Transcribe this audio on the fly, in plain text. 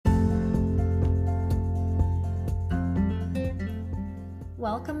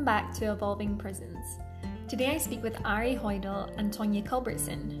Welcome back to Evolving Prisons. Today I speak with Ari Hoydal and Tonje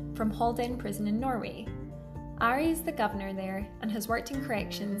Culbertson from Halden Prison in Norway. Ari is the governor there and has worked in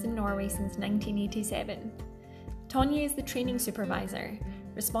corrections in Norway since 1987. Tonje is the training supervisor,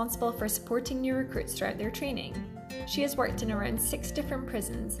 responsible for supporting new recruits throughout their training. She has worked in around 6 different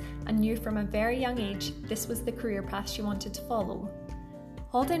prisons and knew from a very young age this was the career path she wanted to follow.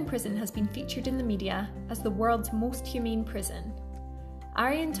 Halden Prison has been featured in the media as the world's most humane prison.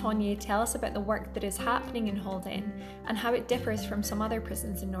 Ari and Tonje tell us about the work that is happening in Halden and how it differs from some other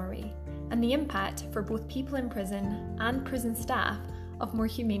prisons in Norway, and the impact for both people in prison and prison staff of more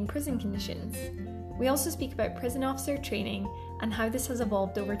humane prison conditions. We also speak about prison officer training and how this has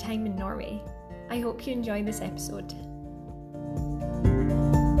evolved over time in Norway. I hope you enjoy this episode.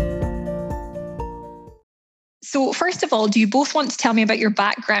 So first of all, do you both want to tell me about your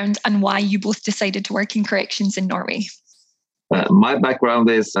background and why you both decided to work in corrections in Norway? My background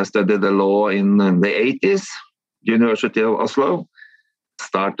is I studied the law in the 80s, University of Oslo.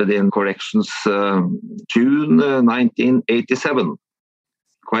 Started in corrections June 1987.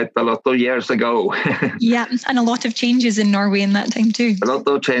 Quite a lot of years ago. Yeah, and a lot of changes in Norway in that time too. A lot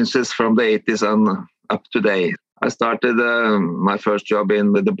of changes from the 80s and up to today. I started my first job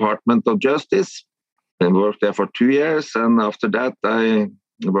in the Department of Justice and worked there for 2 years. And after that, I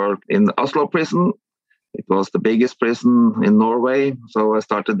worked in Oslo prison. It was the biggest prison in Norway. So I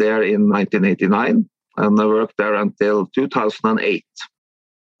started there in 1989 and I worked there until 2008.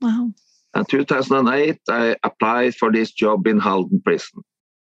 Wow. In 2008, I applied for this job in Halden prison.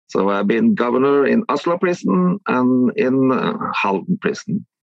 So I've been governor in Oslo prison and in Halden prison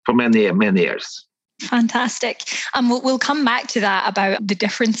for many, many years. Fantastic. And we'll come back to that about the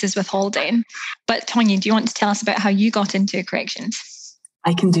differences with Halden. But Tonje, do you want to tell us about how you got into corrections?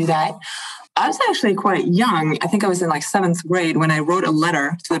 I can do that. I was actually quite young. I think I was in 7th grade when I wrote a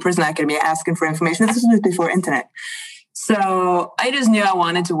letter to the prison academy asking for information. This was before internet. So I just knew I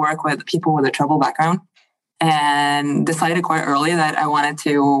wanted to work with people with a trouble background and decided quite early that I wanted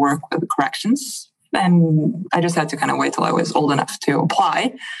to work with corrections. And I just had to kind of wait till I was old enough to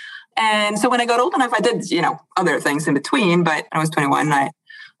apply. And so when I got old enough, I did, other things in between. But I was 21 and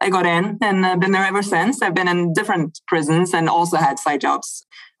I got in and I've been there ever since. I've been in different prisons and also had side jobs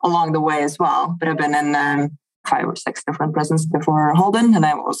along the way as well. But I've been in 5 or 6 different prisons before Halden. And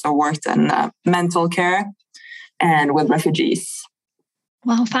I've also worked in mental care and with refugees.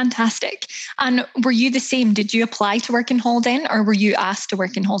 Wow, fantastic. And were you the same? Did you apply to work in Halden or were you asked to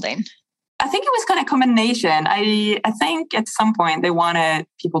work in Halden? I think it was kind of a combination. I think at some point they wanted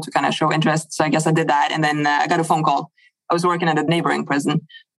people to kind of show interest. So I guess I did that. And then I got a phone call. I was working at a neighboring prison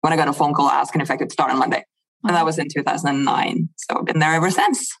when I got a phone call asking if I could start on Monday. Wow. And that was in 2009. So I've been there ever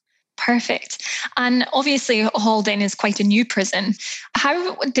since. Perfect. And obviously Halden is quite a new prison.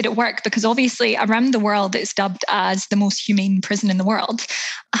 How did it work? Because obviously around the world it's dubbed as the most humane prison in the world.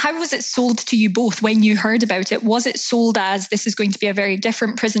 How was it sold to you both when you heard about it? Was it sold as this is going to be a very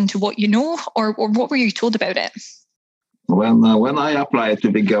different prison to what you know? Or what were you told about it? When I applied to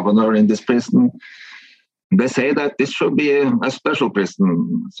be governor in this prison, they say that this should be a special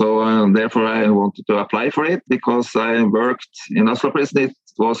prison. So therefore I wanted to apply for it because I worked in Oslo prison. It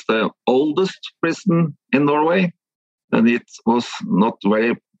was the oldest prison in Norway and it was not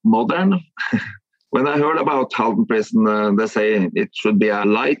very modern. When I heard about Halden prison, they say it should be a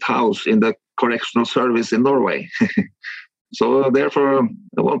lighthouse in the correctional service in Norway. So therefore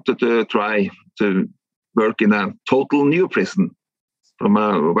I wanted to try to work in a total new prison from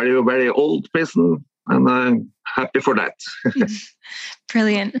a very, very old prison. And I'm happy for that.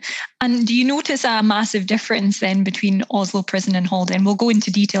 Brilliant. And do you notice a massive difference then between Oslo prison and Halden? We'll go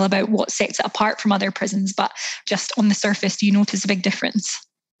into detail about what sets it apart from other prisons, but just on the surface, do you notice a big difference?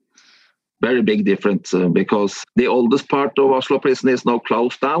 Very big difference because the oldest part of Oslo prison is now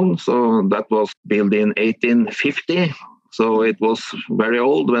closed down. So that was built in 1850. So it was very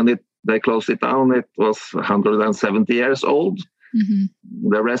old when they closed it down. It was 170 years old. Mm-hmm.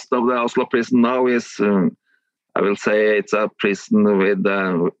 The rest of the Oslo prison now is, I will say, it's a prison with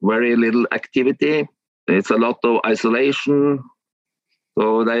very little activity. It's a lot of isolation.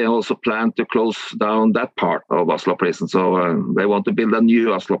 So they also plan to close down that part of Oslo prison. So they want to build a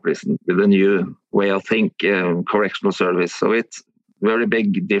new Oslo prison with a new way of thinking, correctional service. So it's very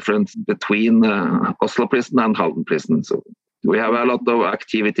big difference between Oslo prison and Halden prison. So we have a lot of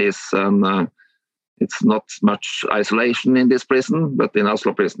activities and it's not much isolation in this prison, but in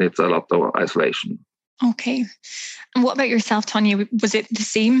Oslo prison, it's a lot of isolation. Okay. And what about yourself, Tonje? Was it the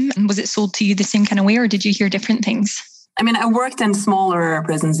same? Was it sold to you the same kind of way, or did you hear different things? I mean, I worked in smaller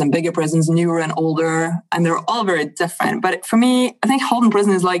prisons and bigger prisons, newer and older, and they're all very different. But for me, I think Halden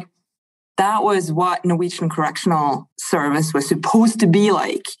Prison is like, that was what Norwegian Correctional Service was supposed to be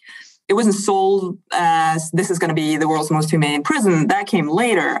like. It wasn't sold as this is going to be the world's most humane prison. That came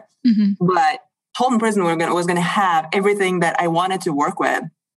later. Mm-hmm. But Halden Prison was going to have everything that I wanted to work with.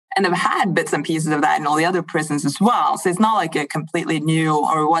 And I've had bits and pieces of that in all the other prisons as well. So it's not like a completely new,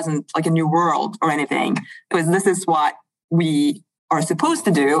 or it wasn't like a new world or anything. It was, this is what we are supposed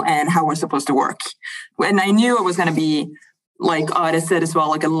to do and how we're supposed to work. And I knew it was going to be, like Otis said as well,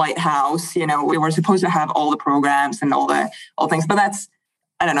 like a lighthouse. You know, we were supposed to have all the programs and all things. But that's,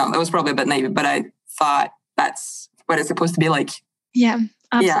 I don't know, that was probably a bit naive, but I thought that's what it's supposed to be like. Yeah.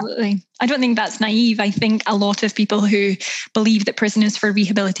 Absolutely. Yeah. I don't think that's naive. I think a lot of people who believe that prison is for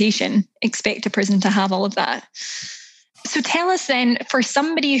rehabilitation expect a prison to have all of that. So tell us then, for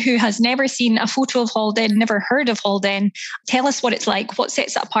somebody who has never seen a photo of Halden, never heard of Halden, tell us what it's like. What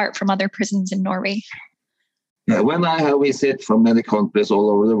sets it apart from other prisons in Norway? Yeah, when I have visits from many countries all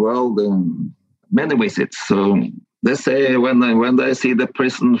over the world, many visits. So they say when they see the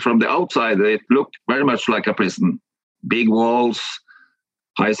prison from the outside, it looks very much like a prison. Big walls,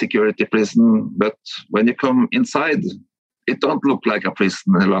 high security prison, but when you come inside, it don't look like a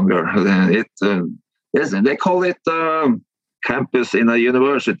prison any longer. They call it campus in a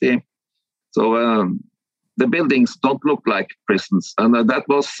university. So the buildings don't look like prisons, and that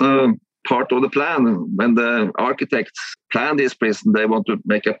was part of the plan. When the architects planned this prison, they want to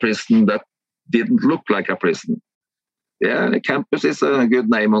make a prison that didn't look like a prison. Yeah, the campus is a good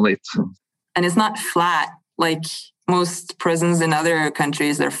name on it. And it's not flat like most prisons in other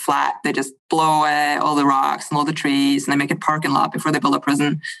countries. They're flat. They just blow away all the rocks and all the trees, and they make a parking lot before they build a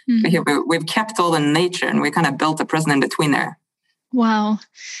prison. Mm-hmm. We've kept all the nature, and we kind of built a prison in between there. Wow.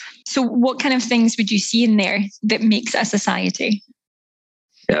 So what kind of things would you see in there that makes a society?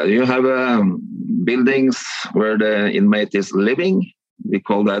 Yeah, you have buildings where the inmate is living. We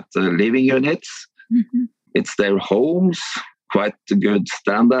call that living units. Mm-hmm. It's their homes, quite a good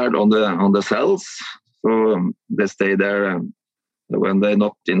standard on the cells. So they stay there when they're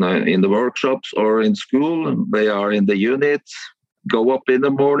not in the workshops or in school. They are in the units, go up in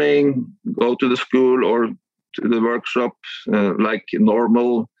the morning, go to the school or to the workshop like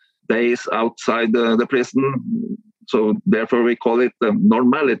normal days outside the prison. So therefore we call it the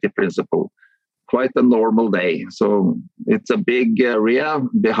normality principle. Quite a normal day. So it's a big area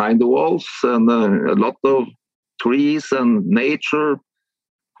behind the walls and a lot of trees and nature.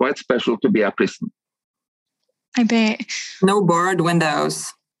 Quite special to be a prison. I bet. No barred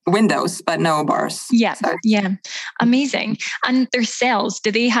windows, but no bars. Yeah, so. Yeah. Amazing. And their cells,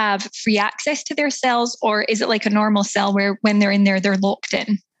 do they have free access to their cells, or is it like a normal cell where when they're in there, they're locked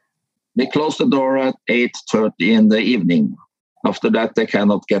in? They close the door at 8:30 in the evening. After that, they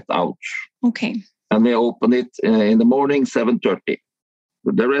cannot get out. Okay. And they open it in the morning, 7:30.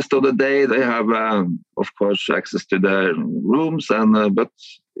 The rest of the day, they have, of course, access to their rooms, but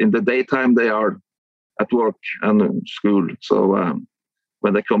in the daytime, they are at work and school. So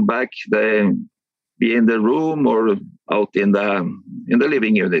when they come back, they be in the room or out in the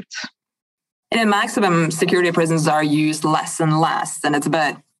living unit. And in maximum security prisons are used less and less. And it's a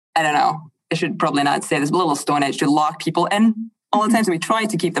bit, I don't know, I should probably not say this, but a little Stone Age to lock people in all the time. So we try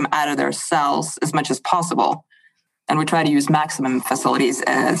to keep them out of their cells as much as possible. And we try to use maximum facilities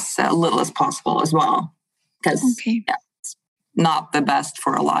as little as possible as well. Because it's not the best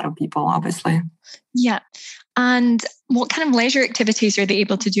for a lot of people, obviously. Yeah. And what kind of leisure activities are they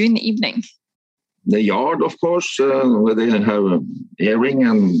able to do in the evening? The yard, of course, where they have airing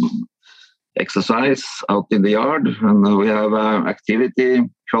and exercise out in the yard. And we have activity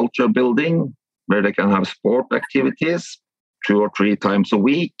culture building where they can have sport activities 2 or 3 times a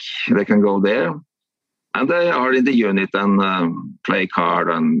week. They can go there. And they are in the unit and play card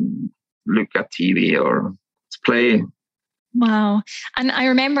and look at TV or play. Wow. And I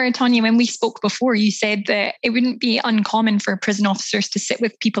remember, Tonje, when we spoke before, you said that it wouldn't be uncommon for prison officers to sit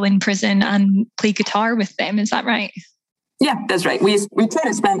with people in prison and play guitar with them. Is that right? Yeah, that's right. We try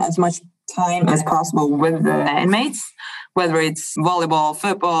to spend as much time as possible with the inmates, whether it's volleyball,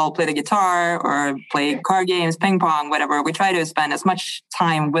 football, play the guitar, or play card games, ping pong, whatever. We try to spend as much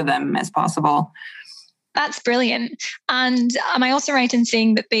time with them as possible. That's brilliant. And am I also right in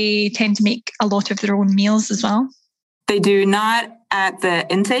saying that they tend to make a lot of their own meals as well? They do not at the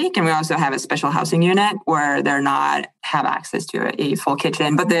intake, and we also have a special housing unit where they're not have access to a full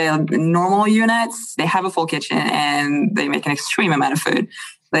kitchen. But the normal units, they have a full kitchen and they make an extreme amount of food.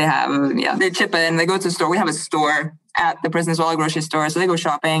 They have, they chip in, they go to the store. We have a store at the prison as well, a grocery store. So they go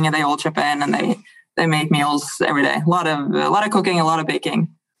shopping and they all chip in and they They make meals every day. A lot of cooking, a lot of baking.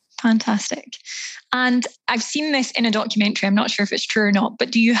 Fantastic. And I've seen this in a documentary. I'm not sure if it's true or not,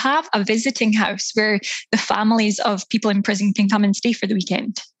 but do you have a visiting house where the families of people in prison can come and stay for the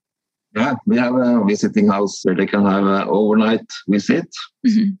weekend? Yeah, we have a visiting house where they can have an overnight visit.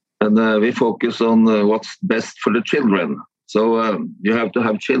 Mm-hmm. And we focus on what's best for the children. So you have to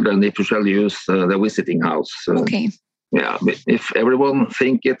have children if you shall use the visiting house. Okay. Yeah, if everyone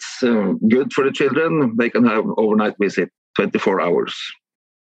think it's good for the children, they can have overnight visit 24 hours.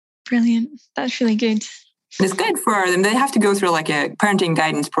 Brilliant. That's really good. It's good for them. They have to go through like a parenting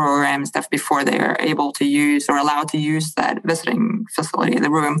guidance program and stuff before they are able to use or allowed to use that visiting facility, the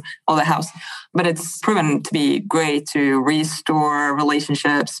room or the house. But it's proven to be great to restore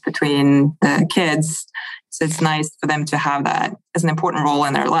relationships between the kids. So it's nice for them to have that as an important role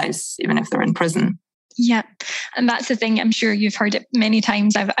in their lives, even if they're in prison. Yeah. And that's the thing. I'm sure you've heard it many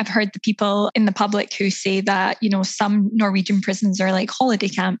times. I've heard the people in the public who say that, some Norwegian prisons are like holiday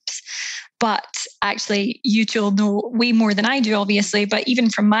camps. But actually, you two will know way more than I do, obviously. But even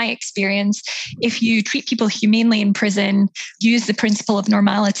from my experience, if you treat people humanely in prison, use the principle of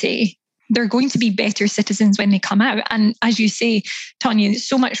normality, they're going to be better citizens when they come out. And as you say, Tonje,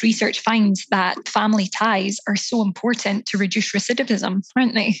 so much research finds that family ties are so important to reduce recidivism,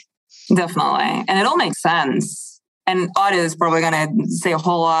 aren't they? Definitely. And it all makes sense. And Odd is probably going to say a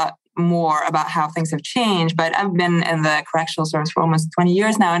whole lot more about how things have changed. But I've been in the correctional service for almost 20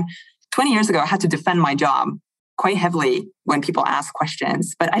 years now. And 20 years ago, I had to defend my job quite heavily when people ask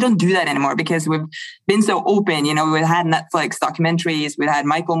questions. But I don't do that anymore because we've been so open. We've had Netflix documentaries, we've had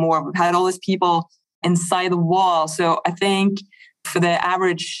Michael Moore, we've had all these people inside the wall. So I think for the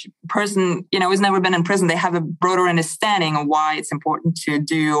average person, who's never been in prison, they have a broader understanding of why it's important to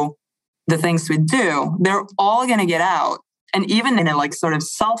do the things we do. They're all going to get out. And even in a sort of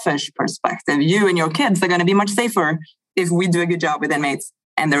selfish perspective, you and your kids are going to be much safer if we do a good job with inmates.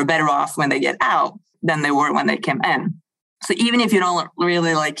 And they're better off when they get out than they were when they came in. So even if you don't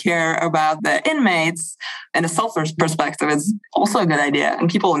really care about the inmates, in a selfish perspective, it's also a good idea. And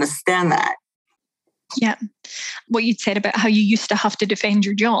people understand that. Yeah. What you said about how you used to have to defend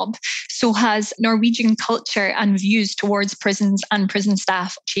your job. So has Norwegian culture and views towards prisons and prison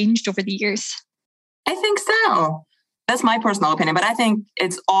staff changed over the years? I think so. That's my personal opinion. But I think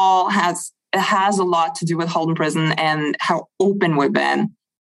it has a lot to do with Halden Prison and how open we've been.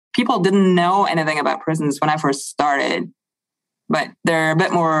 People didn't know anything about prisons when I first started, but they're a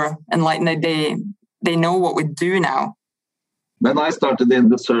bit more enlightened. They know what we do now. When I started in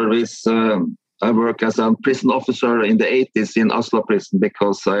the service, I worked as a prison officer in the 80s in Oslo prison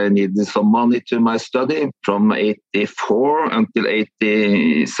because I needed some money to my study from 84 until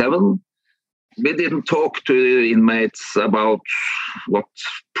 87. We didn't talk to inmates about what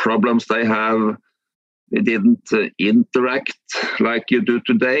problems they have. We didn't interact like you do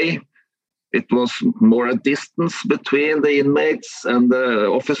today. It was more a distance between the inmates and the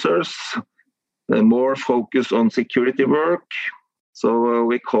officers, more focus on security work. So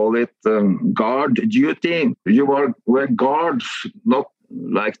we call it guard duty. You were guards, not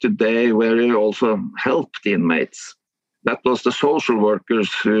like today where you also help the inmates. That was the social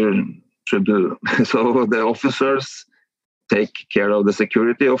workers who should do. So the officers take care of the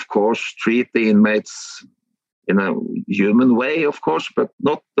security, of course, treat the inmates in a human way, of course, but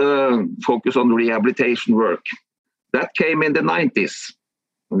not focus on rehabilitation work. That came in the 90s.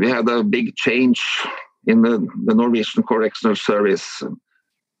 We had a big change in the Norwegian Correctional Service.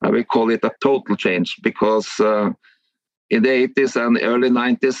 I will call it a total change because in the 80s and early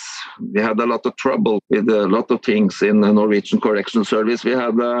 90s, we had a lot of trouble with a lot of things in the Norwegian Correctional Service. We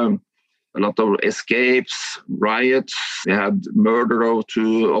had a lot of escapes, riots. We had murder of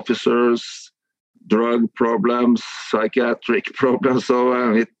 2 officers, drug problems, psychiatric problems.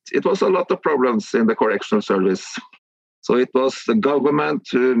 So it was a lot of problems in the correctional service. So it was the government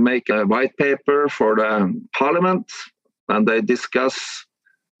to make a white paper for the parliament, and they discuss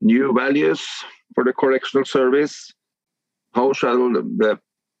new values for the correctional service. How shall the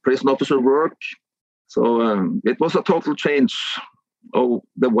prison officer work? So it was a total change of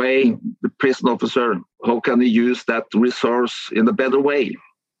the way the prison officer, how can he use that resource in a better way?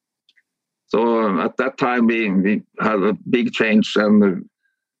 So at that time, we had a big change, and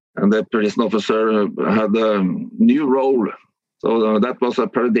the prison officer had a new role. So that was a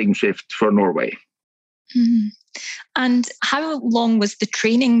paradigm shift for Norway. Mm-hmm. And how long was the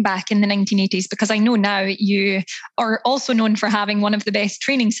training back in the 1980s? Because I know now you are also known for having one of the best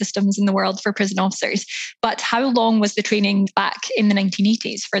training systems in the world for prison officers. But how long was the training back in the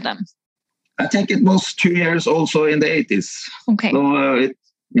 1980s for them? I think it was 2 years also in the 80s. Okay. So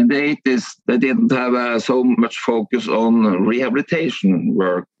In the 80s, they didn't have so much focus on rehabilitation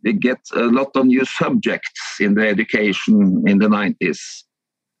work. They get a lot of new subjects in the education in the 90s,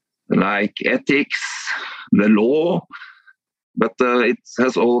 like ethics, the law, but it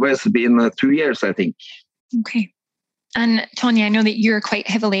has always been 2 years, I think. Okay. And Tonje, I know that you're quite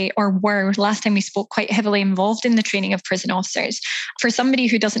heavily, or were last time we spoke, quite heavily involved in the training of prison officers. For somebody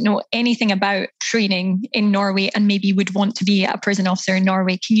who doesn't know anything about training in Norway and maybe would want to be a prison officer in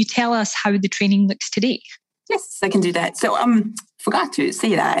Norway, can you tell us how the training looks today? Yes, I can do that. So forgot to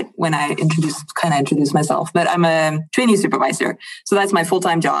say that when I introduced myself, but I'm a trainee supervisor. So that's my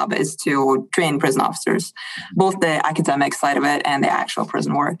full-time job, is to train prison officers, both the academic side of it and the actual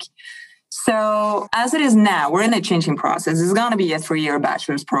prison work. So as it is now, we're in a changing process. It's going to be a 3-year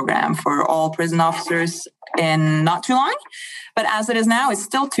bachelor's program for all prison officers in not too long. But as it is now, it's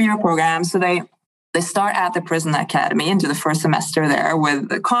still 2-year program. So they start at the prison academy and do the first semester there with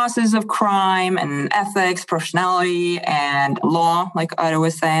the causes of crime and ethics, proportionality, and law, like Ari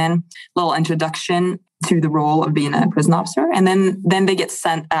was saying, little introduction to the role of being a prison officer. And then they get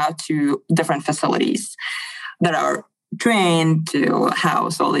sent out to different facilities that are trained to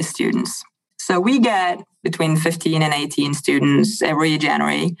house all these students. So we get between 15 and 18 students every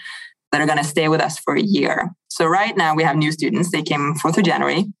January that are going to stay with us for a year. So right now we have new students. They came 4th of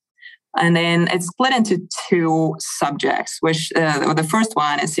January. And then it's split into 2 subjects, which the first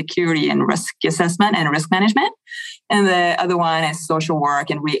one is security and risk assessment and risk management. And the other one is social work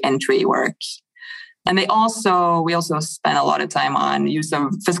and re-entry work. And we also spend a lot of time on use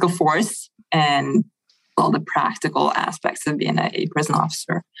of physical force and all the practical aspects of being a prison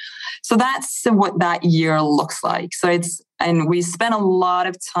officer. So that's what that year looks like. And we spend a lot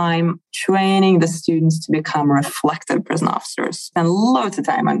of time training the students to become reflective prison officers. Spend loads of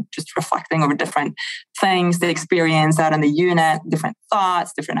time on just reflecting over different things they experience out in the unit, different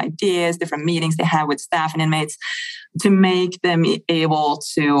thoughts, different ideas, different meetings they have with staff and inmates, to make them able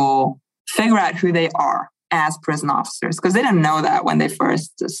to figure out who they are as prison officers, because they don't know that when they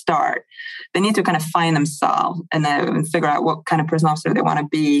first start. They need to kind of find themselves and then figure out what kind of prison officer they want to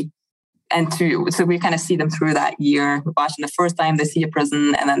be. So we kind of see them through that year. We're watching the first time they see a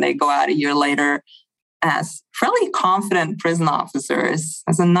prison, and then they go out a year later as fairly confident prison officers.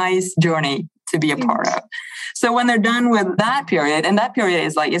 It's a nice journey to be a part of. So when they're done with that period, and that period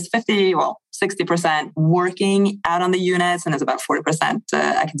is 60% working out on the units, and it's about 40%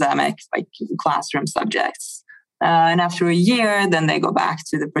 academic, like classroom subjects. And after a year, then they go back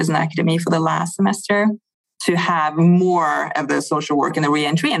to the prison academy for the last semester to have more of the social work and the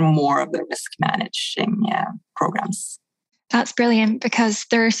re-entry and more of the risk managing programs. That's brilliant, because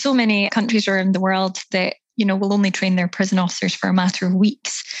there are so many countries around the world that, will only train their prison officers for a matter of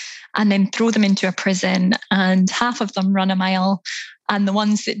weeks and then throw them into a prison, and half of them run a mile, and the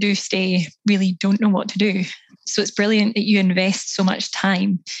ones that do stay really don't know what to do. So it's brilliant that you invest so much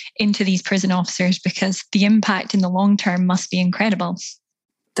time into these prison officers, because the impact in the long term must be incredible.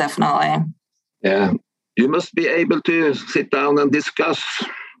 Definitely. Yeah. You must be able to sit down and discuss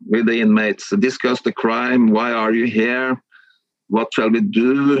with the inmates, discuss the crime. Why are you here? What shall we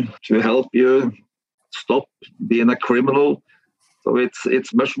do to help you stop being a criminal? So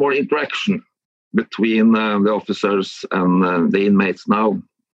it's much more interaction between the officers and the inmates now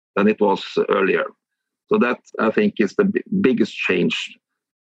than it was earlier. So that, I think, is the biggest change.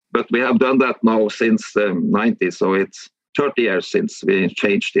 But we have done that now since the 90s, so it's 30 years since we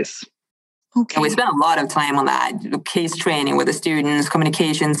changed this. Okay. And we spent a lot of time on that, case training with the students,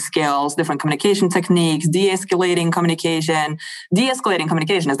 communication skills, different communication techniques, de-escalating communication. De-escalating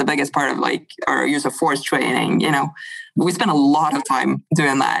communication is the biggest part of our use of force training. We spent a lot of time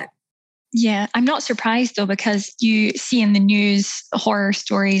doing that. Yeah, I'm not surprised though, because you see in the news horror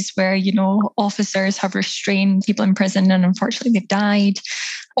stories where, officers have restrained people in prison and unfortunately they've died.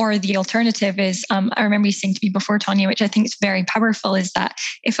 Or the alternative is, I remember you saying to me before, Tonje, which I think is very powerful, is that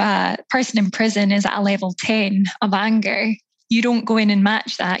if a person in prison is at a level 10 of anger, you don't go in and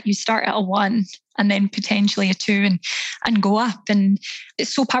match that. You start at a 1 and then potentially a 2 and go up. And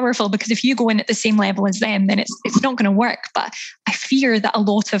it's so powerful, because if you go in at the same level as them, then it's not going to work. But I fear that a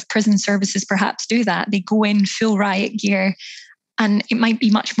lot of prison services perhaps do that. They go in full riot gear, and it might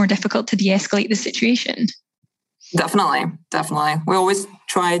be much more difficult to de-escalate the situation. Definitely. We always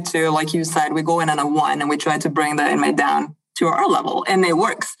try to, like you said, we go in on a 1 and we try to bring the inmate down to our level, and it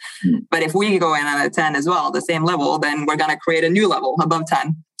works. But if we go in on a 10 as well, the same level, then we're going to create a new level above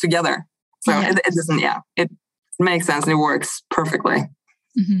 10 together. So it makes sense. It works perfectly.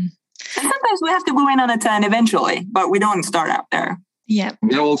 Mm-hmm. And sometimes we have to go in on a 10 eventually, but we don't start out there. Yeah.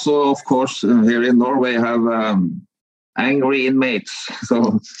 We also, of course, here in Norway have angry inmates.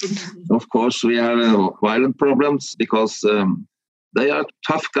 So, of course, we have violent problems because they are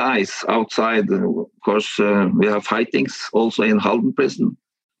tough guys outside. Of course, we have fightings also in Halden prison,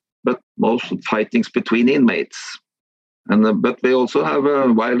 but most fightings between inmates. And but we also have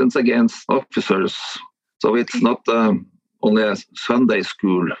violence against officers. So it's not only a Sunday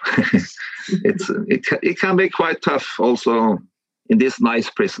school. It can be quite tough also in this nice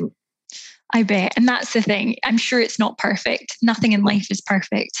prison. I bet. And that's the thing. I'm sure it's not perfect. Nothing in life is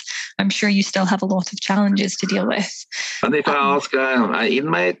perfect. I'm sure you still have a lot of challenges to deal with. And if I ask an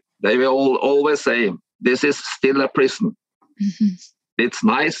inmate, they will always say, this is still a prison. Mm-hmm. It's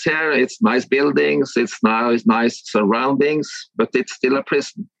nice here. It's nice buildings. It's nice surroundings, but it's still a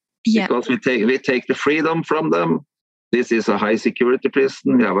prison. Yeah. Because we take the freedom from them. This is a high security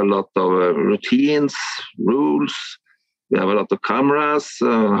prison. We have a lot of routines, rules. We have a lot of cameras,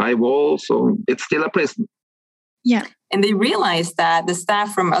 high walls, so it's still a prison. Yeah. And they realize that the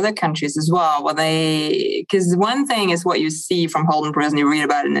staff from other countries as well, because one thing is what you see from Halden prison, you read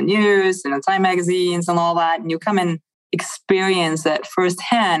about it in the news, in the Time magazines and all that, and you come and experience it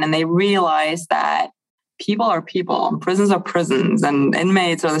firsthand, and they realize that people are people, and prisons are prisons, and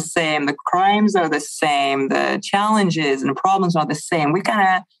inmates are the same, the crimes are the same, the challenges and the problems are the same.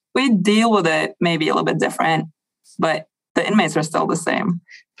 We deal with it maybe a little bit different, but the inmates are still the same.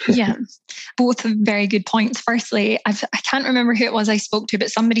 Yeah, both very good points. Firstly, I can't remember who it was I spoke to,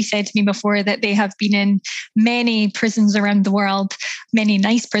 but somebody said to me before that they have been in many prisons around the world, many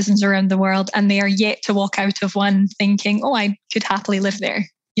nice prisons around the world, and they are yet to walk out of one thinking, oh, I could happily live there.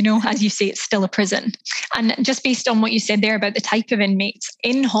 You know, as you say, it's still a prison. And just based on what you said there about the type of inmates,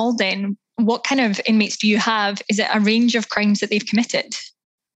 in Halden, what kind of inmates do you have? Is it a range of crimes that they've committed?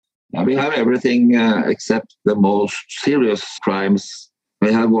 We have everything except the most serious crimes.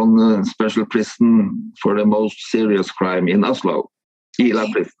 We have one special prison for the most serious crime in Oslo, Ila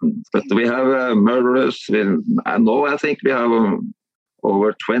prison. But we have murderers. I think we have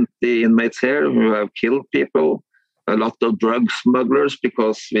over 20 inmates here who have killed people. A lot of drug smugglers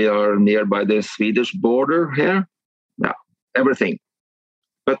because we are nearby the Swedish border here. Yeah, everything.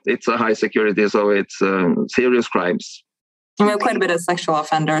 But it's a high security, so it's serious crimes. And we have quite a bit of sexual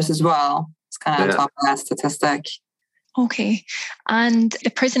offenders as well. It's kind of on top of that statistic. Okay. And the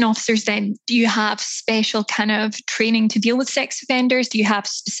prison officers then, do you have special kind of training to deal with sex offenders? Do you have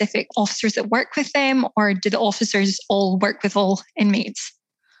specific officers that work with them, or do the officers all work with all inmates?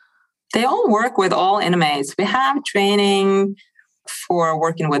 They all work with all inmates. We have training for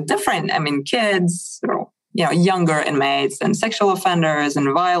working with different, kids, younger inmates and sexual offenders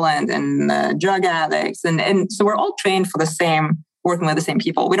and violent and drug addicts. And so we're all trained for working with the same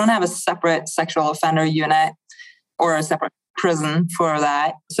people. We don't have a separate sexual offender unit or a separate prison for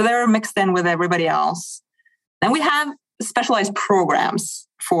that. So they're mixed in with everybody else. And we have specialized programs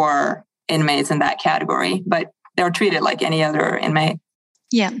for inmates in that category, but they're treated like any other inmate.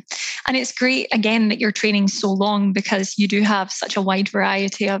 Yeah. And it's great, again, that you're training so long because you do have such a wide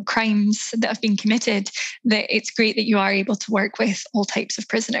variety of crimes that have been committed that it's great that you are able to work with all types of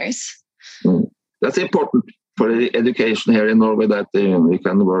prisoners. That's important for education here in Norway, that we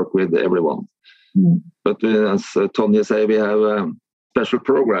can work with everyone. But as Tonje said, we have special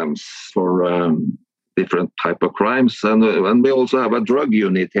programs for different type of crimes. And we also have a drug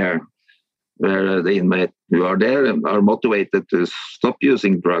unit here, where the inmates who are there are motivated to stop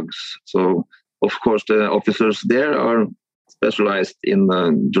using drugs. So, of course, the officers there are specialized in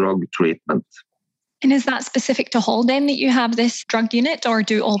drug treatment. And is that specific to Halden that you have this drug unit, or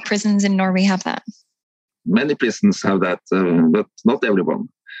do all prisons in Norway have that? Many prisons have that, but not everyone.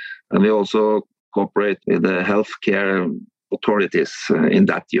 And we also cooperate with the healthcare authorities in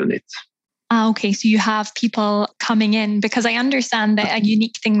that unit. Okay, so you have people coming in, because I understand that a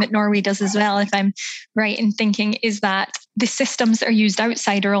unique thing that Norway does as well, if I'm right in thinking, is that the systems that are used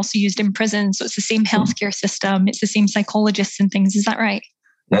outside are also used in prison. So it's the same healthcare system, it's the same psychologists and things. Is that right?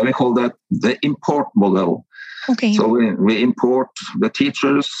 Yeah, we call that the import model. Okay. So we import the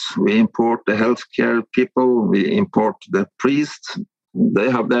teachers, we import the healthcare people, we import the priests. They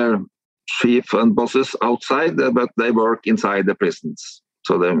have their chief and bosses outside, but they work inside the prisons.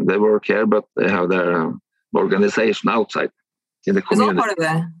 So they work here, but they have their organization outside in the community. It's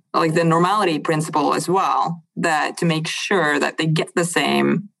all part of the normality principle as well, that to make sure that they get the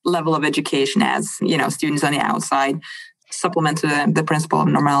same level of education as students on the outside, supplement to the principle of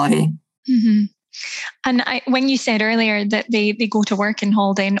normality. Mm-hmm. And when you said earlier that they go to work in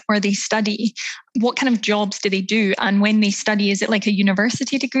Halden or they study, what kind of jobs do they do? And when they study, is it like a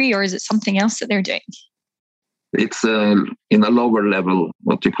university degree or is it something else that they're doing? It's in a lower level,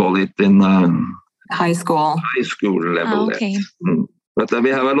 what you call it, in High school. High school level. Okay. But we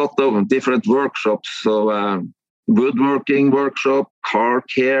have a lot of different workshops. So woodworking workshop, car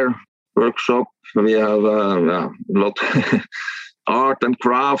care workshop. We have a lot art and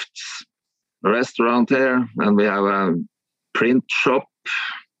crafts restaurant here, and we have a print shop.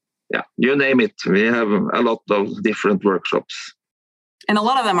 Yeah, you name it. We have a lot of different workshops. And a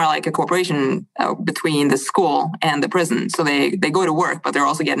lot of them are like a cooperation between the school and the prison. So they go to work, but they're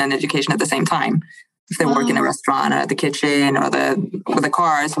also getting an education at the same time. If they work in a restaurant or at the kitchen or with the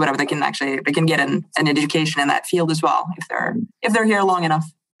cars, whatever, they can get an education in that field as well if they're here long enough.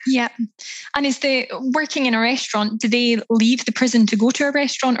 Yeah. And is the working in a restaurant, do they leave the prison to go to a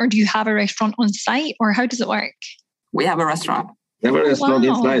restaurant, or do you have a restaurant on site, or how does it work? We have a restaurant. We have a restaurant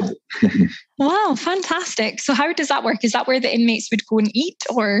inside. Wow, fantastic. So how does that work? Is that where the inmates would go and eat,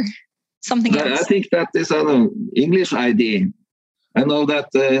 or something else? I think that is an English idea. I know that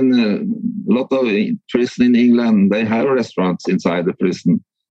in a lot of prisons in England, they have restaurants inside the prison.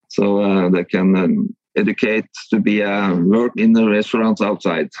 So they can educate to be work in the restaurants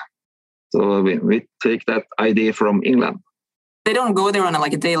outside. So we take that idea from England. They don't go there on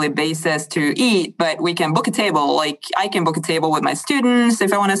a daily basis to eat, but we can book a table. Like I can book a table with my students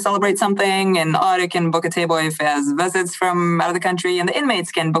if I want to celebrate something, and Otto can book a table if he has visits from out of the country, and the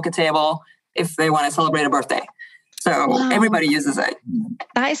inmates can book a table if they want to celebrate a birthday. So everybody uses it.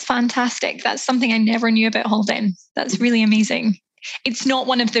 That is fantastic. That's something I never knew about Halden. That's really amazing. It's not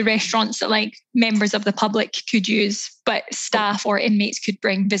one of the restaurants that members of the public could use, but staff or inmates could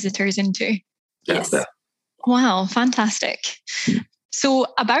bring visitors into. Yes. Wow, fantastic. So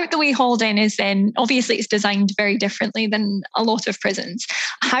about the way Halden is then, obviously it's designed very differently than a lot of prisons.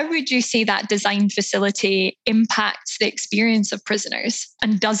 How would you say that design facility impacts the experience of prisoners?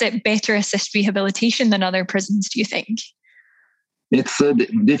 And does it better assist rehabilitation than other prisons, do you think? It's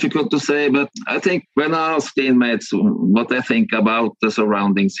difficult to say, but I think when I ask the inmates what they think about the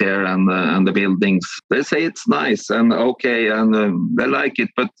surroundings here and the buildings, they say it's nice and okay, and they like it.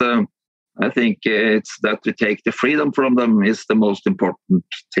 But I think it's that we take the freedom from them is the most important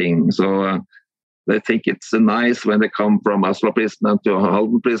thing. So they think it's nice when they come from Oslo prison to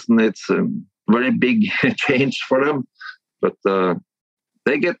Halden prison. It's a very big change for them, but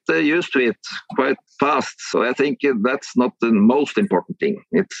they get used to it quite fast. So I think that's not the most important thing.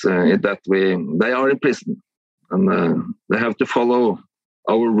 It's that they are in prison and they have to follow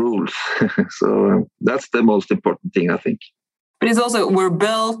our rules. So that's the most important thing, I think. But it's also, we're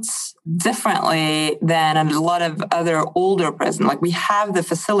built differently than a lot of other older prisons. Like we have the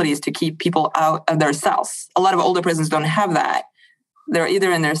facilities to keep people out of their cells. A lot of older prisons don't have that. They're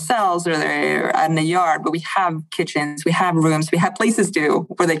either in their cells or they're out in the yard, but we have kitchens, we have rooms, we have places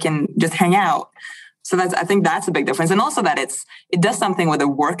where they can just hang out. So I think that's a big difference. And also that it does something with the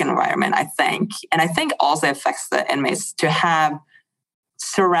work environment, I think. And I think also affects the inmates to have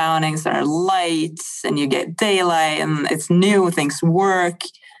surroundings that are light and you get daylight and it's new, things work.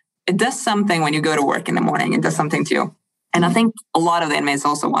 It does something when you go to work in the morning. It does something to you. And I think a lot of the inmates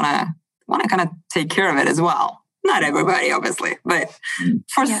also want to kind of take care of it as well. Not everybody, obviously, but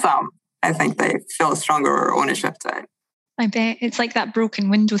for some, I think they feel a stronger ownership to it. I bet it's like that broken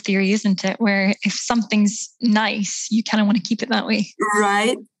window theory, isn't it? Where if something's nice, you kind of want to keep it that way.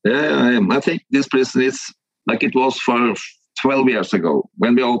 Right. Yeah, I think this prison is like it was for 12 years ago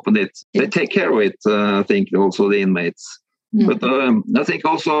when we opened it. They take care of it, I think, also the inmates. Mm-hmm. But I think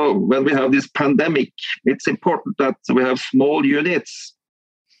also when we have this pandemic, it's important that we have small units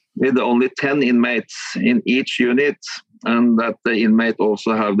with only 10 inmates in each unit, and that the inmate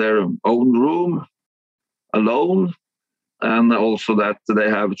also have their own room alone, and also that they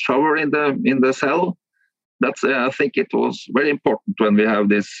have shower in the cell. That's I think it was very important when we have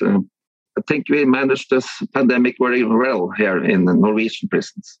this. I think we managed this pandemic very well here in the Norwegian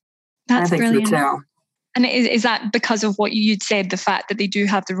prisons. That's brilliant. So too. And is that because of what you'd said, the fact that they do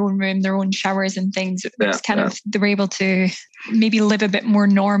have their own room, their own showers and things? It's they're able to maybe live a bit more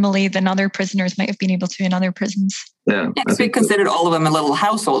normally than other prisoners might have been able to in other prisons. Yeah, so we considered all of them a little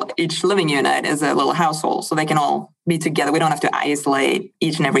household. Each living unit is a little household, so they can all be together. We don't have to isolate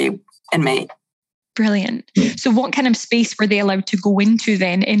each and every inmate. Brilliant. So what kind of space were they allowed to go into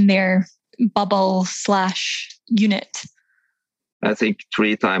then in their bubble/unit? I think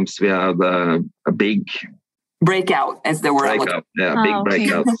 3 times we had a big breakout, as the word. Big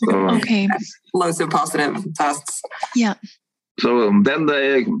breakout. So, okay. Loads of positive tests. Yeah. So then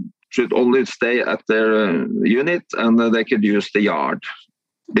they should only stay at their unit, and they could use the yard.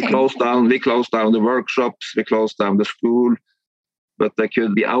 Okay. We closed down the workshops, we closed down the school, but they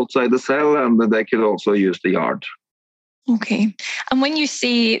could be outside the cell, and they could also use the yard. Okay. And when you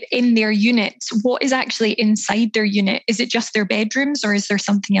say in their units, what is actually inside their unit? Is it just their bedrooms or is there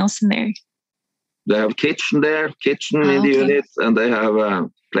something else in there? They have kitchen in the unit, and they have a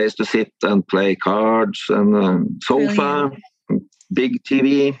place to sit and play cards and sofa, big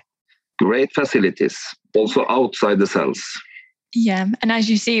TV, great facilities. Also outside the cells. Yeah. And as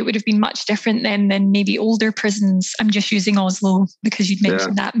you say, it would have been much different then than maybe older prisons. I'm just using Oslo because you'd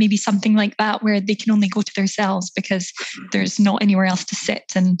mentioned that. Maybe something like that where they can only go to their cells because there's not anywhere else to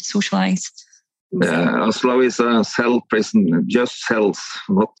sit and socialise. Oslo is a cell prison, just cells,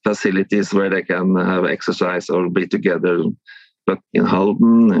 not facilities where they can have exercise or be together. But in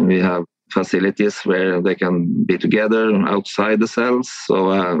Halden, we have facilities where they can be together outside the cells.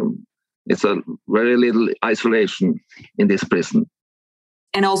 So it's a very little isolation in this prison.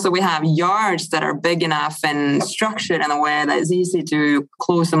 And also we have yards that are big enough and structured in a way that is easy to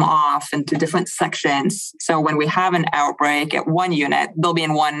close them off into different sections. So when we have an outbreak at one unit, they'll be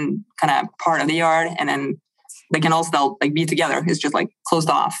in one kind of part of the yard, and then they can all still be together. It's just closed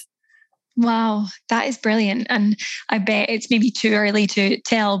off. Wow, that is brilliant. And I bet it's maybe too early to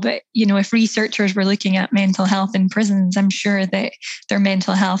tell, but if researchers were looking at mental health in prisons, I'm sure that their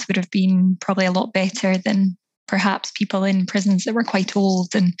mental health would have been probably a lot better than perhaps people in prisons that were quite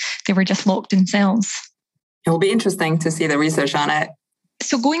old and they were just locked in cells. It will be interesting to see the research on it.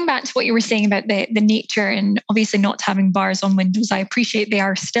 So going back to what you were saying about the nature and obviously not having bars on windows, I appreciate they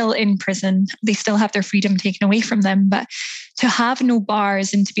are still in prison. They still have their freedom taken away from them. But to have no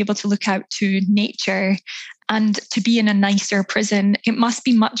bars and to be able to look out to nature and to be in a nicer prison, it must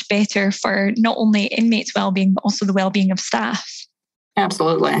be much better for not only inmates' well-being, but also the well-being of staff.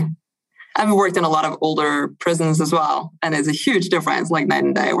 Absolutely. I've worked in a lot of older prisons as well. And it's a huge difference, like night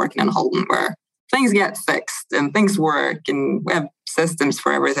and day working in Halden, where things get fixed and things work and we have systems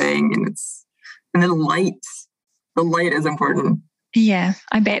for everything. And the light is important. Yeah,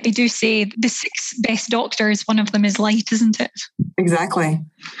 I bet they do say the 6 best doctors, one of them is light, isn't it? Exactly.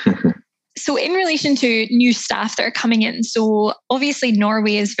 So in relation to new staff that are coming in, so obviously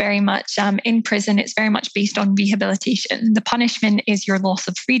Norway is very much in prison. It's very much based on rehabilitation. The punishment is your loss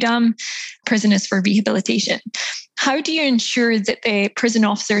of freedom. Prison is for rehabilitation. How do you ensure that the prison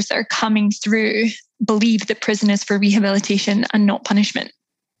officers that are coming through believe that prison is for rehabilitation and not punishment?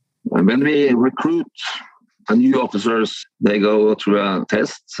 When we recruit new officers, they go through a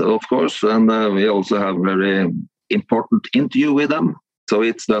test, of course, and we also have very important interview with them. So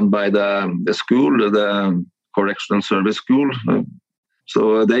it's done by the school, the correctional service school.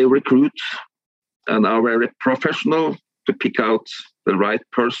 So they recruit and are very professional to pick out the right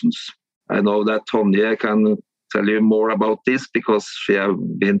persons. I know that Tonje can tell you more about this because she has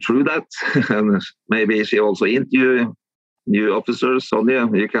been through that. And maybe she also interview new officers.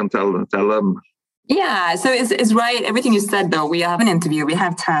 Tonje, you can tell them. Yeah, so it's right. Everything you said, though, we have an interview, we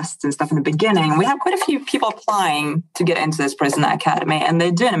have tests and stuff in the beginning. We have quite a few people applying to get into this prison academy, and they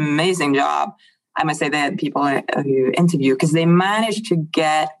do an amazing job. I must say that people who interview, because they manage to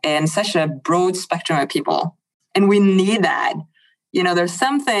get in such a broad spectrum of people. And we need that. There's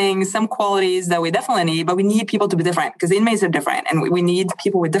some things, some qualities that we definitely need, but we need people to be different because the inmates are different. And we need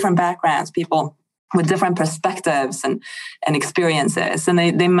people with different backgrounds, people with different perspectives and experiences. And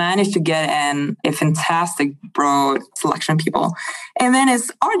they managed to get in a fantastic broad selection of people. And then it's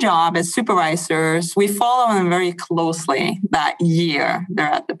our job as supervisors, we follow them very closely that year they're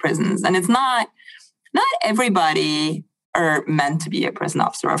at the prisons. And it's not everybody are meant to be a prison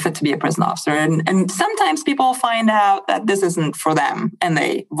officer or fit to be a prison officer. And sometimes people find out that this isn't for them and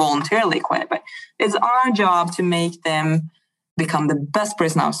they voluntarily quit. But it's our job to make them become the best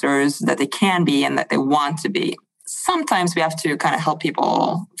prison officers that they can be and that they want to be. Sometimes we have to kind of help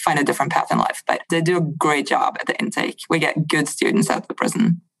people find a different path in life, but they do a great job at the intake. We get good students out of the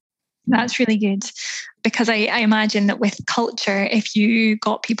prison. That's really good because I imagine that with culture, if you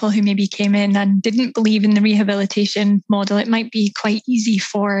got people who maybe came in and didn't believe in the rehabilitation model, it might be quite easy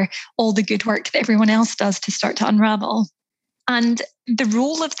for all the good work that everyone else does to start to unravel. And the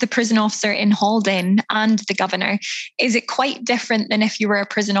role of the prison officer in Halden and the governor, is it quite different than if you were a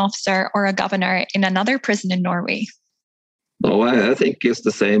prison officer or a governor in another prison in Norway? No, I think it's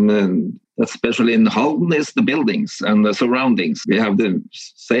the same, especially in Halden, is the buildings and the surroundings. We have the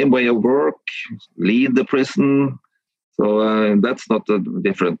same way of work, lead the prison. So that's not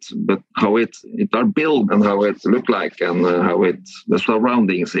different, but how it are built and how it look like and how the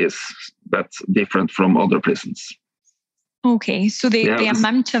surroundings is, that's different from other prisons. Okay, so the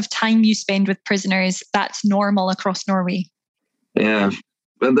amount of time you spend with prisoners, that's normal across Norway? Yeah,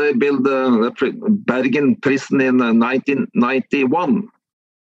 when they built the Bergen prison in 1991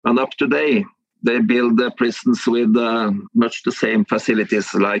 and up to today, they build the prisons with much the same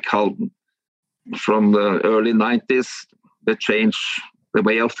facilities like Halden. From the early 90s, they changed the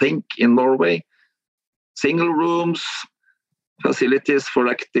way of think in Norway. Single rooms, facilities for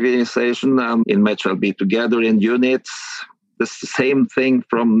activization, and inmates shall be together in units. It's the same thing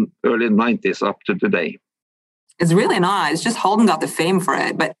from early 90s up to today. It's really not. It's just Halden got the fame for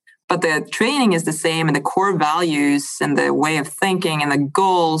it. But the training is the same, and the core values and the way of thinking and the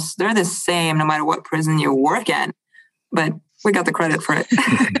goals, they're the same no matter what prison you work in. But we got the credit for it.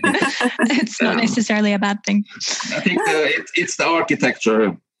 It's not necessarily a bad thing. I think it's the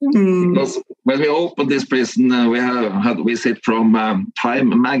architecture. Because when we opened this prison, we had a visit from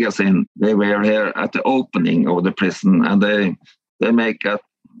Time magazine. They were here at the opening of the prison, and they make a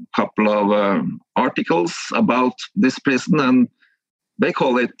couple of articles about this prison, and they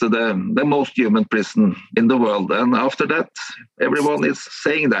call it the most human prison in the world. And after that, everyone is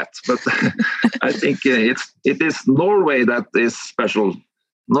saying that. But I think it is Norway that is special,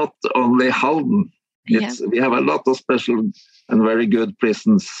 not only Halden. We have a lot of special and very good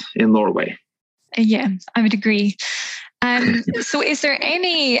prisons in Norway. Yeah, I would agree. So is there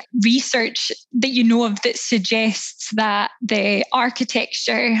any research that you know of that suggests that the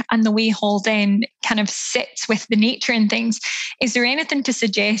architecture and the way Halden kind of sits with the nature and things, is there anything to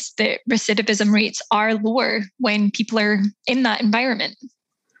suggest that recidivism rates are lower when people are in that environment?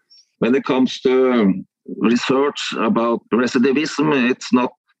 When it comes to research about recidivism, it's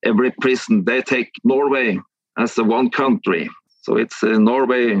not every prison. They take Norway as the one country. So it's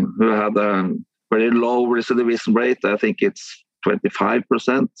Norway who had a very low recidivism rate. I think it's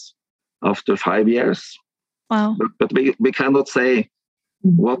 25% after 5 years. Wow. But we cannot say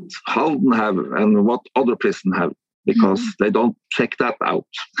what Halden have and what other prison have, because they don't check that out.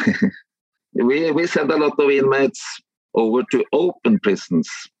 We send a lot of inmates over to open prisons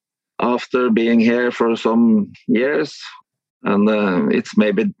after being here for some years. And it's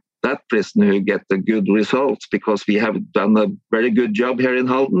maybe that prison who get the good results, because we have done a very good job here in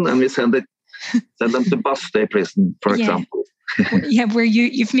Halden, and we send them to Bastøy prison, for example. Yeah, where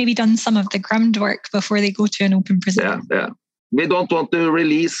you've maybe done some of the groundwork before they go to an open prison. Yeah. We don't want to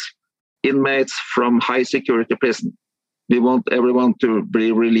release inmates from high security prison. We want everyone to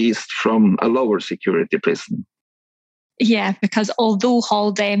be released from a lower security prison. Yeah, because although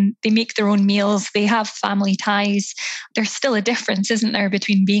Halden, they make their own meals, they have family ties, there's still a difference, isn't there,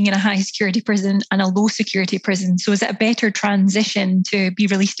 between being in a high security prison and a low security prison? So is it a better transition to be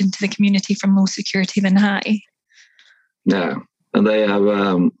released into the community from low security than high? Yeah, and they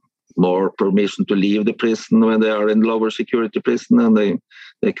have more permission to leave the prison when they are in lower security prison, and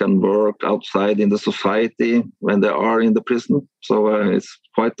they can work outside in the society when they are in the prison. So it's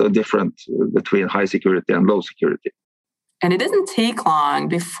quite a difference between high security and low security. And it doesn't take long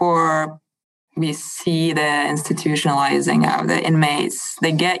before we see the institutionalizing of the inmates.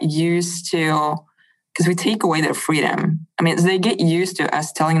 They get used to, because we take away their freedom. I mean, they get used to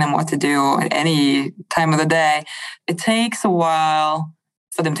us telling them what to do at any time of the day. It takes a while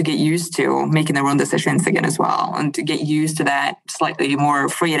for them to get used to making their own decisions again as well, and to get used to that slightly more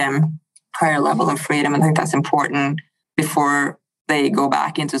freedom, higher level of freedom. I think that's important before they go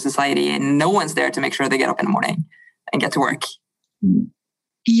back into society and no one's there to make sure they get up in the morning and get to work.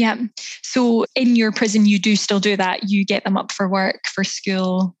 Yeah. So in your prison, you do still do that. You get them up for work, for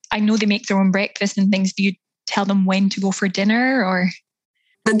school. I know they make their own breakfast and things. Do you tell them when to go for dinner, or?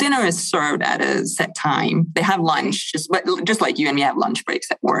 The dinner is served at a set time. They have lunch, just like you and me have lunch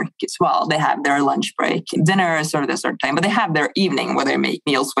breaks at work as well. They have their lunch break. Dinner is served at a certain time, but they have their evening where they make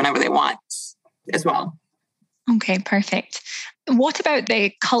meals whenever they want as well. Okay, perfect. What about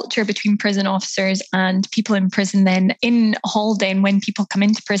the culture between prison officers and people in prison then? In Halden, when people come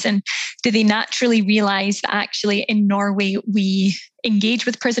into prison, do they naturally realise that actually in Norway we engage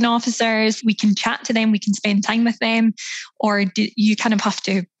with prison officers, we can chat to them, we can spend time with them, or do you kind of have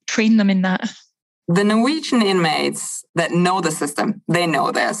to train them in that? The Norwegian inmates that know the system, they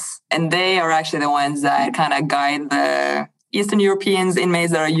know this, and they are actually the ones that kind of guide the Eastern Europeans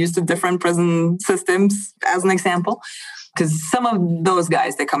inmates that are used to different prison systems, as an example. Because some of those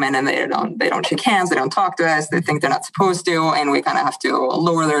guys, they come in and they don't shake hands, they don't talk to us, they think they're not supposed to, and we kind of have to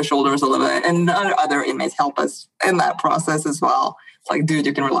lower their shoulders a little bit. And other inmates help us in that process as well. It's like, dude,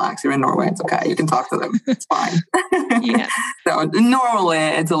 you can relax. You're in Norway. It's okay. You can talk to them. It's fine. Yeah. So normally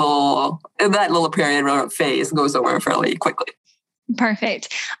it's that little period or phase goes over fairly quickly.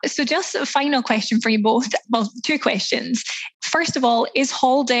 Perfect. So just a final question for you both. Well, two questions. first of all, is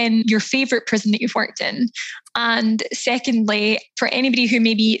Halden your favourite prison that you've worked in? And secondly, for anybody who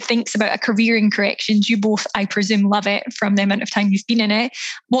maybe thinks about a career in corrections, you both, I presume, love it from the amount of time you've been in it.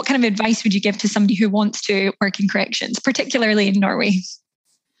 What kind of advice would you give to somebody who wants to work in corrections, particularly in Norway?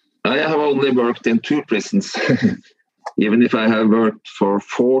 I have only worked in 2 prisons. Even if I have worked for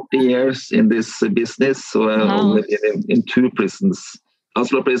 40 years in this business, so I only been in 2 prisons.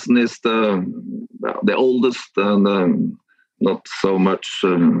 Oslo prison is the oldest and not so much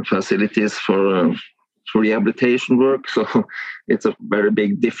facilities for rehabilitation work. So it's a very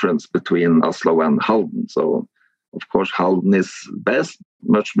big difference between Oslo and Halden. So of course Halden is best,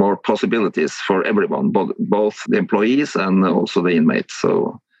 much more possibilities for everyone, both the employees and also the inmates.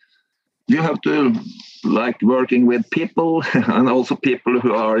 So you have to like working with people and also people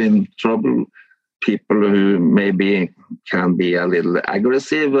who are in trouble, people who maybe can be a little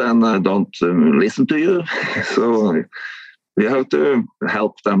aggressive and don't listen to you. So you have to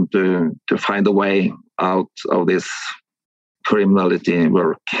help them to find a way out of this criminality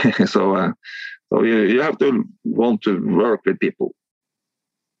work. So you have to want to work with people.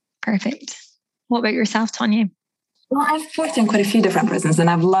 Perfect. What about yourself, Tanya? Well, I've worked in quite a few different prisons and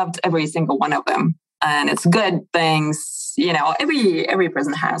I've loved every single one of them. And it's good things, every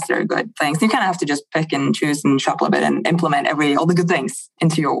prison has their good things. You kind of have to just pick and choose and shuffle a bit and implement all the good things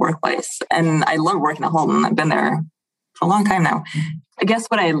into your workplace. And I love working at Halden. I've been there for a long time now. I guess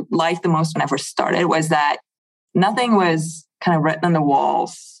what I liked the most when I first started was that nothing was kind of written on the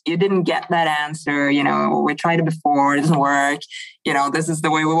walls. You didn't get that answer, we tried it before, it doesn't work. This is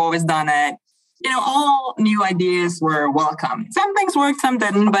the way we've always done it. All new ideas were welcome. Some things worked, some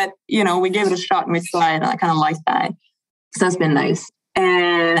didn't, but, we gave it a shot and we tried, and I kind of liked that. So that's been nice.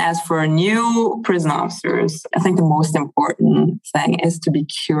 And as for new prison officers, I think the most important thing is to be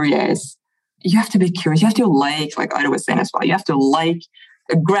curious. You have to be curious. You have to like Ida was saying as well, you have to like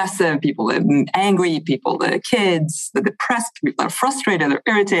aggressive people, the angry people, the kids, the depressed people, they're frustrated, they're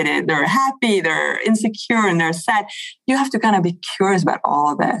irritated, they're happy, they're insecure, and they're sad. You have to kind of be curious about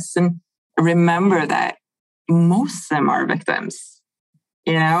all of this. And remember that most of them are victims,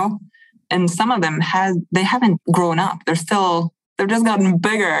 and some of them they haven't grown up. They've just gotten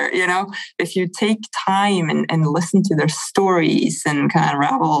bigger, If you take time and listen to their stories and kind of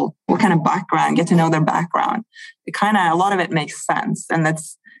unravel what kind of background, get to know their background, a lot of it makes sense. And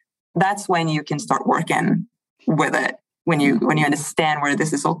that's when you can start working with it, when you understand where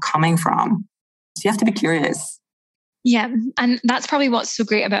this is all coming from. So you have to be curious. Yeah, and that's probably what's so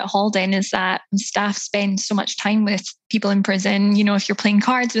great about Halden is that staff spend so much time with people in prison. If you're playing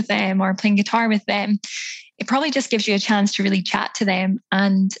cards with them or playing guitar with them, it probably just gives you a chance to really chat to them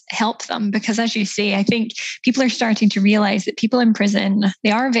and help them. Because as you say, I think people are starting to realize that people in prison,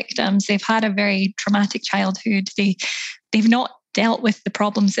 they are victims. They've had a very traumatic childhood. They've not dealt with the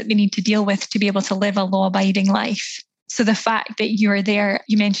problems that they need to deal with to be able to live a law-abiding life. So the fact that you're there,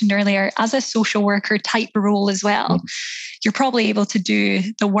 you mentioned earlier, as a social worker type role as well, you're probably able to do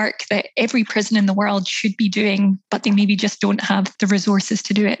the work that every prison in the world should be doing, but they maybe just don't have the resources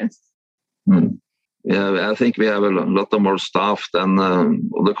to do it. Yeah, I think we have a lot of more staff than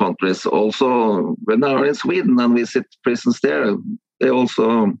other countries. Also, when they are in Sweden and visit prisons there, they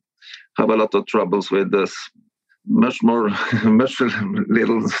also have a lot of troubles with this, much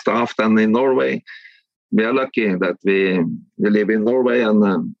little staff than in Norway. We are lucky that we live in Norway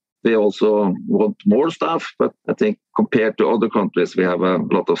and we also want more staff. But I think compared to other countries, we have a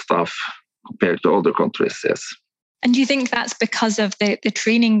lot of staff compared to other countries, yes. And do you think that's because of the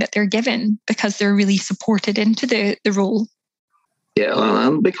training that they're given, because they're really supported into the role? Yeah,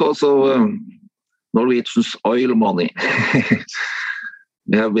 and because of Norwegians' oil money.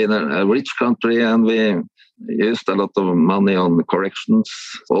 We have been a rich country and we used a lot of money on corrections,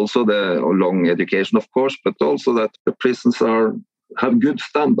 also the long education, of course, but also that the prisons have good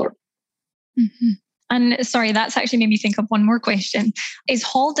standard. Mm-hmm. And sorry, that's actually made me think of one more question. Is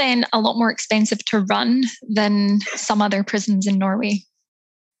Halden a lot more expensive to run than some other prisons in Norway?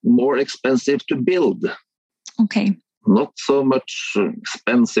 More expensive to build. Okay. Not so much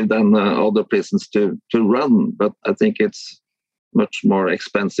expensive than other prisons to run, but I think it's much more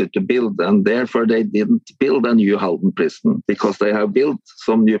expensive to build, and therefore they didn't build a new Halden prison, because they have built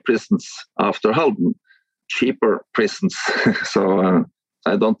some new prisons after Halden, cheaper prisons. So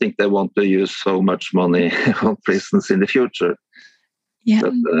I don't think they want to use so much money on prisons in the future. Yeah.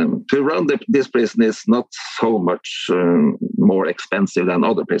 But to run this prison is not so much more expensive than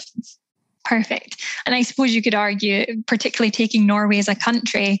other prisons. Perfect. And I suppose you could argue, particularly taking Norway as a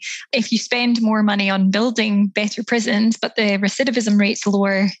country, if you spend more money on building better prisons, but the recidivism rate's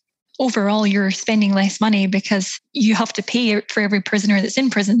lower, overall you're spending less money because you have to pay for every prisoner that's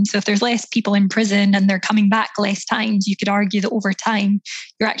in prison. So if there's less people in prison and they're coming back less times, you could argue that over time,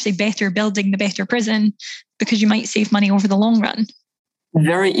 you're actually better building the better prison because you might save money over the long run.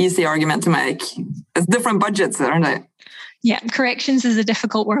 Very easy argument to make. It's different budgets, aren't they? Yeah, corrections is a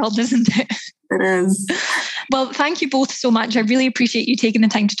difficult world, isn't it? It is. Well, thank you both so much. I really appreciate you taking the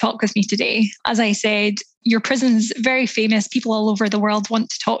time to talk with me today. As I said, your prison's very famous. People all over the world want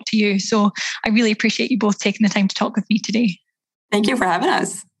to talk to you. So I really appreciate you both taking the time to talk with me today. Thank you for having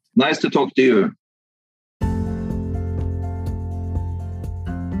us. Nice to talk to you.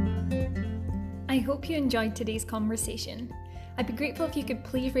 I hope you enjoyed today's conversation. I'd be grateful if you could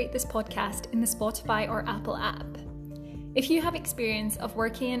please rate this podcast in the Spotify or Apple app. If you have experience of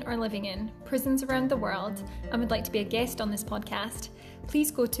working in or living in prisons around the world and would like to be a guest on this podcast,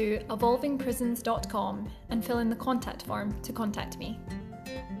 please go to evolvingprisons.com and fill in the contact form to contact me.